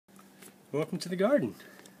Welcome to the garden.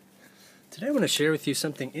 Today I want to share with you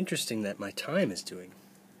something interesting that my thyme is doing.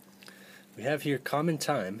 We have here common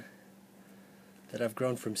thyme that I've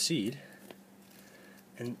grown from seed,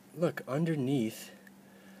 and look, underneath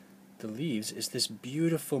the leaves is this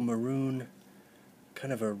beautiful maroon,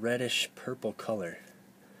 kind of a reddish purple color.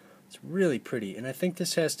 It's really pretty, and I think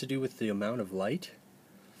this has to do with the amount of light.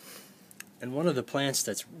 And one of the plants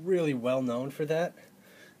that's really well known for that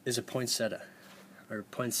is a poinsettia, or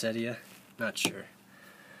poinsettia, not sure.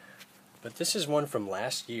 But this is one from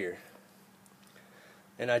last year,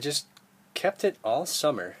 and I just kept it all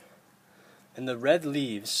summer, and the red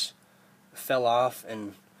leaves fell off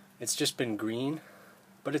and it's just been green,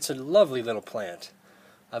 but it's a lovely little plant.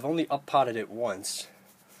 I've only up-potted it once,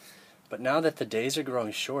 but now that the days are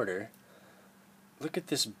growing shorter, look at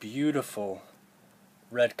this beautiful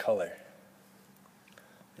red color.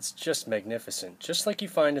 It's just magnificent, just like you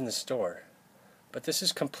find in the store. But this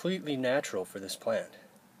is completely natural for this plant.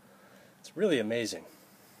 It's really amazing.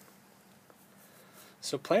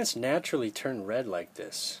 So plants naturally turn red like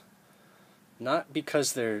this, not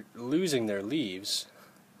because they're losing their leaves,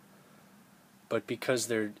 but because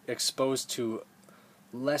they're exposed to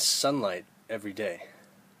less sunlight every day.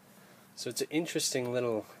 So it's an interesting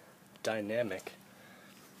little dynamic.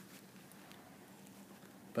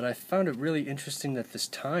 But I found it really interesting that this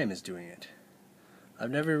thyme is doing it. I've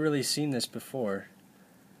never really seen this before.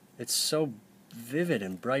 It's so vivid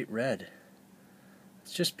and bright red.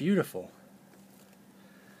 It's just beautiful.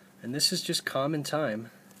 And this is just common thyme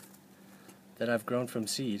that I've grown from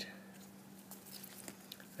seed.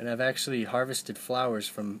 And I've actually harvested flowers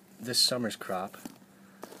from this summer's crop.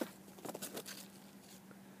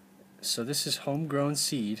 So this is homegrown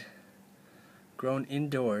seed, grown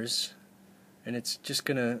indoors, and it's just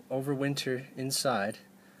going to overwinter inside,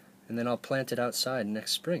 and then I'll plant it outside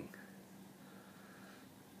next spring.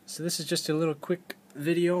 So this is just a little quick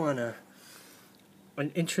video on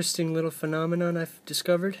an interesting little phenomenon I've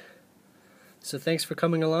discovered. So thanks for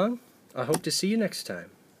coming along. I hope to see you next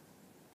time.